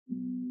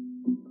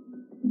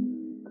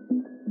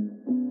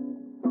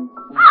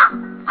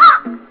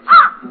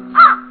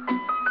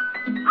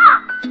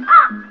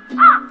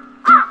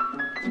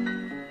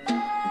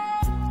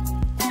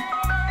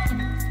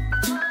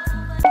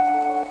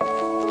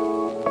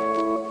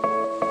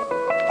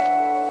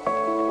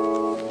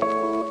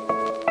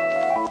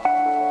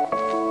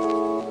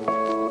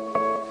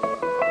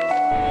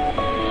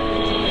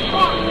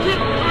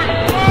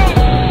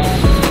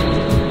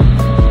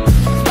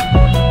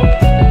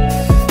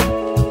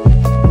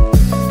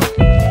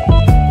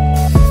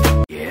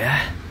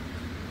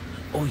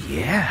Oh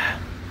yeah.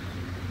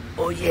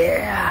 Oh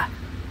yeah.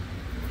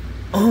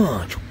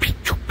 Chupi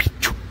chupi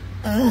chu.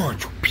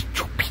 Chupi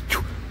chupi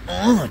chu.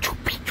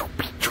 Chupi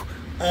chupi chu.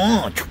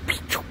 Chupi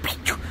chupi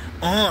chu.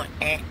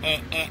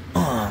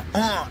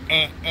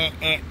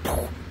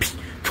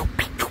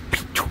 Chupi chupi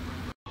chu.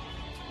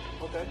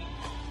 Okay.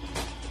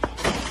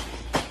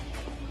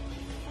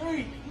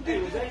 Hey,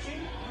 dude, was that you?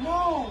 No.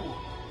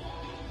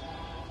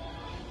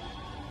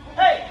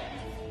 Hey.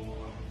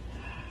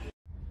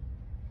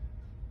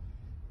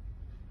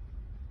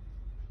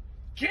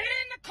 Get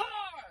in the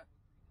car!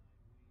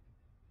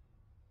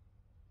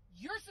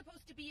 You're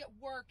supposed to be at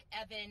work,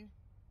 Evan.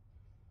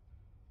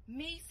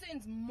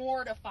 Mason's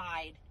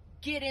mortified.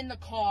 Get in the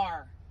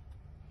car.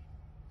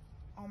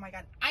 Oh my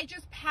God. I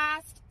just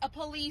passed a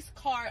police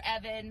car,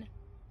 Evan.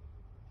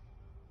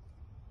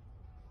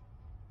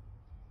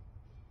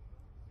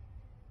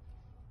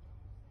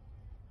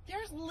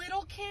 There's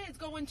little kids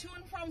going to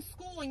and from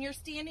school and you're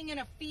standing in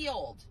a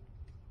field.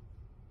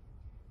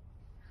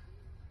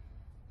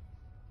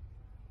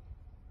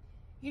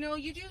 You know,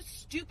 you do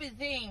stupid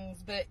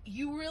things, but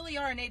you really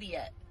are an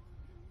idiot.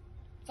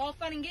 It's all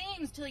fun and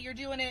games till you're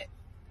doing it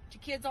to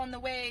kids on the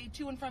way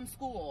to and from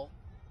school.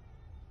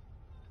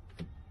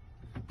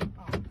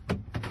 Oh,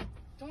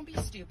 don't be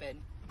stupid.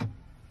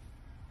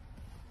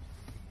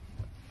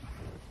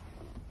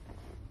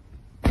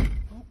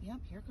 Oh, yep,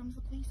 here comes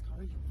the police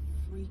car, you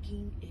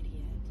freaking idiot.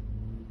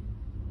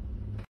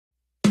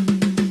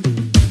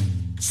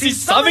 Si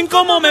saben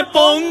cómo me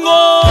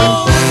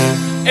pongo,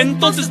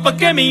 entonces ¿pa'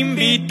 qué me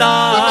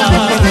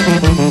invitan?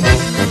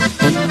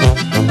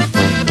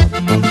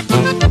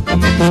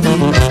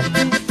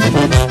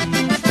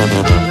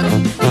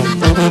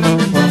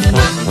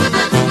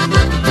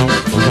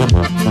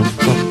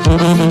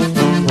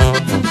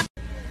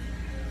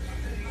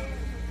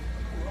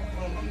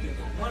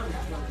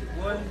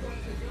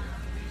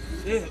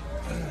 Shit.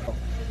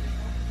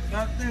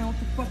 Goddamn, what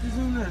the fuck is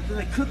in there? Did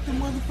they cook the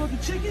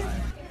motherfucking chicken?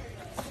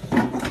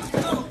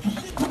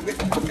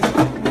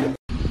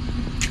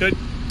 Good.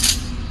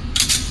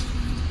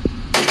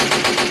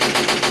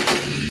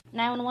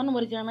 911,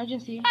 what is your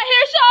emergency? I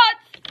hear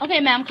shots! Okay,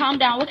 ma'am, calm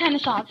down. What kind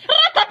of shots?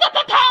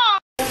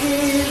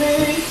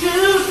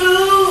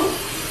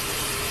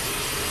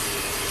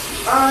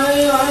 I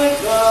like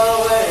the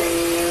way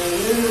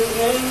you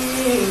make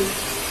me.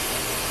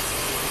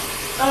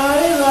 I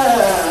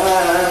like.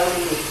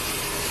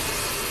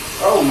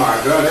 Oh my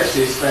god, that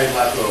shit stank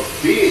like a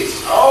bitch.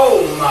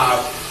 Oh my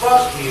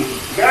fucking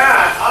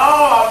god.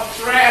 Oh, I'm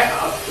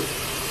trapped.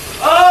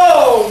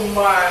 Oh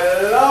my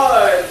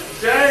lord,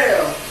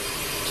 damn.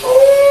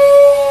 Ooh.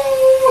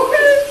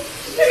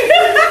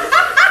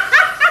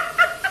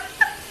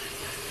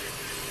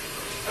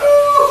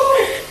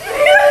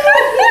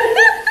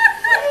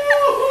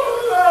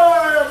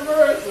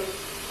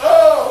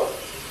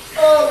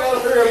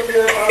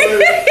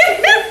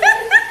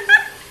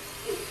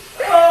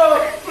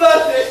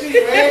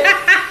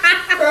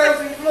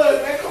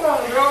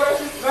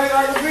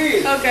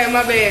 Okay,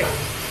 my bad.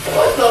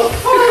 What the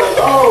fuck?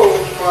 Oh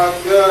my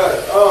god.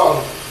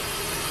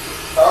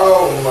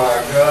 Oh my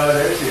god.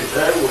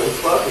 That was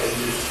fucking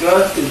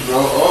disgusting, bro.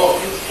 Oh,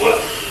 what?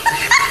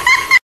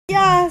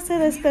 Ya se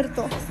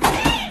despertó.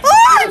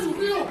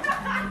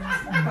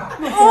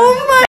 Oh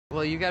my.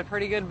 Well, you got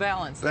pretty good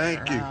balance.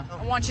 Thank you.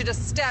 I want you to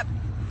step,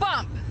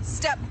 bump,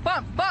 step,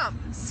 bump, bump,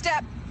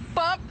 step,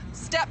 bump,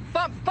 step,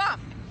 bump,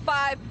 bump.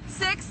 5,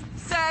 6,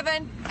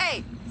 7,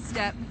 8.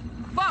 Step,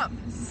 bump,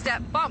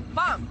 step, bump,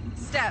 bump.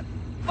 Step,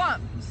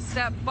 bump,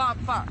 step,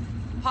 bump, bump.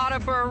 Pas de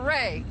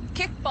beret,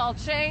 kickball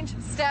change,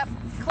 step,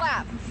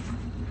 clap.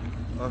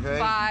 Okay.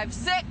 5,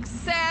 6,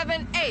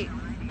 7, 8.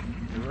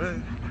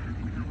 Right.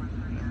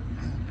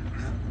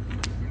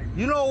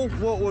 You know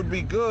what would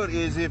be good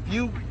is if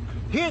you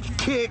hitch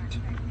kicked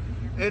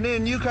and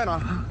then you kind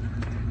of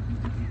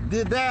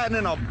did that and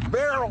then a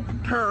barrel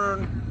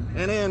turn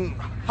and then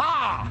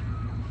ha,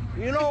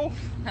 you know.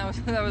 That was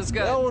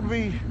good. That would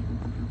be.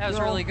 That was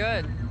really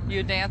good. You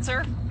a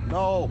dancer?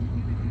 No,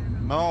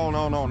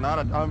 not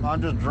a.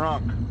 I'm just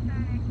drunk.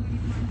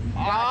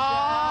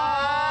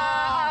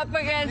 Up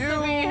against the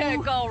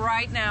vehicle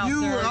right now, sir.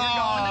 You're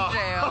going to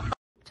jail.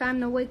 Time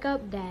to wake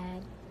up,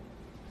 Dad.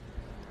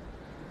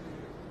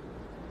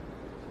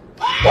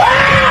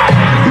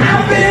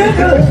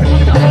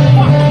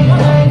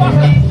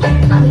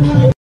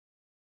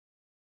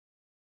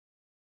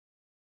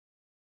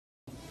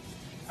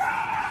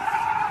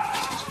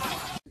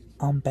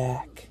 I'm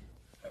back.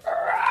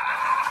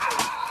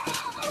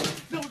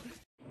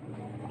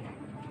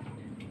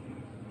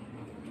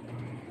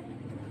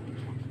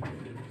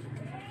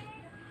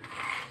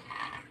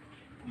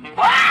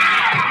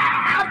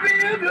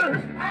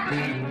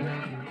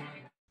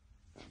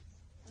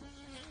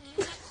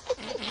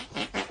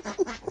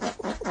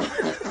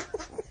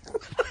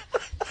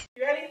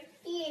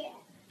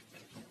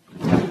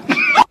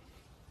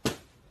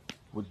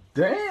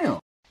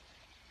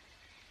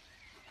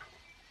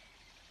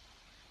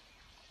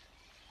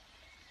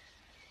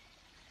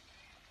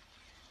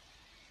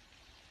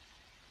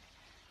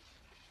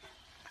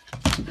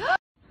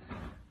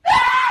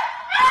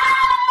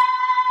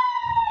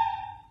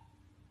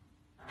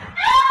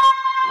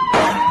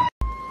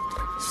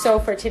 So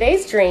for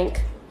today's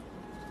drink,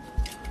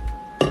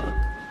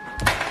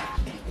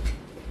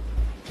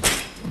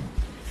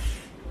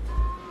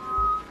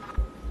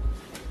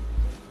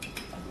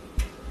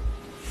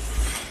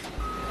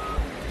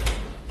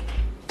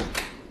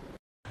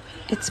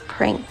 it's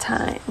prank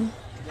time.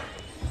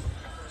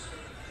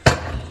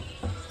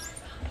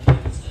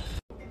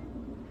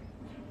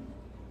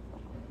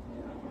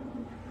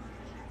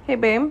 Hey,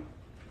 babe.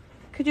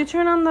 Could you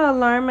turn on the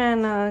alarm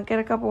and get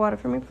a cup of water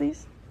for me,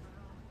 please?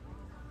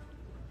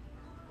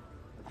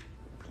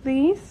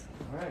 Please?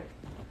 Alright.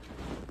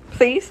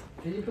 Please?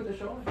 Can you put the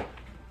show on?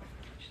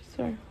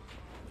 Sure.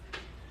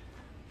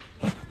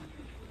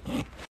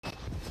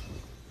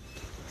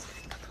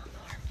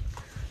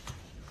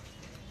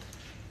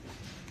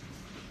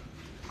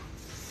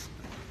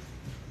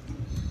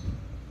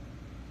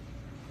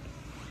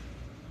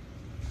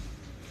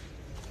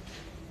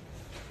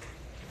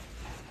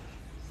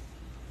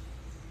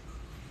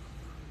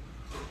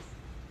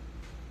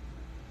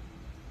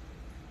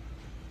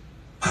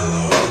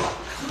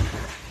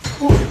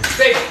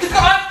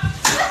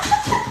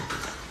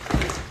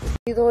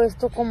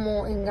 Esto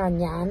como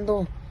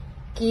engañando.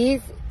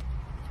 Kiss.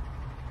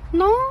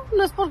 No,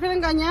 no es porque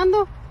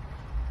engañando.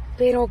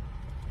 Pero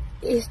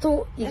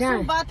esto, mira. Es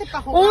un bate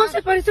para jugar. Oh,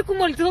 se parece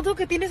como el todo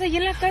que tienes ahí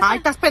en la casa. Ay,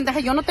 estás pendeja,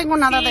 yo no tengo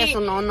nada de eso.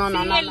 No, no,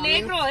 no, sí, no. el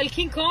negro, el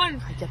King Kong.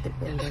 Cállate,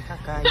 pendeja,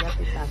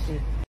 cállate, casi.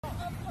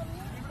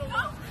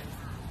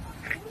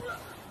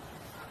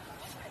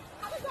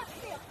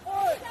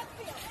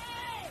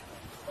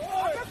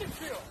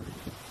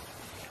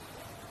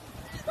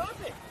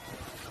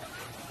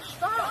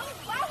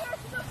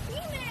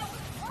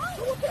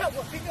 What the hell?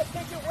 What, female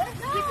take it wet?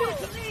 No. She did it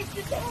to me.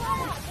 She did it.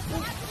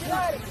 Get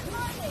out of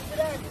here.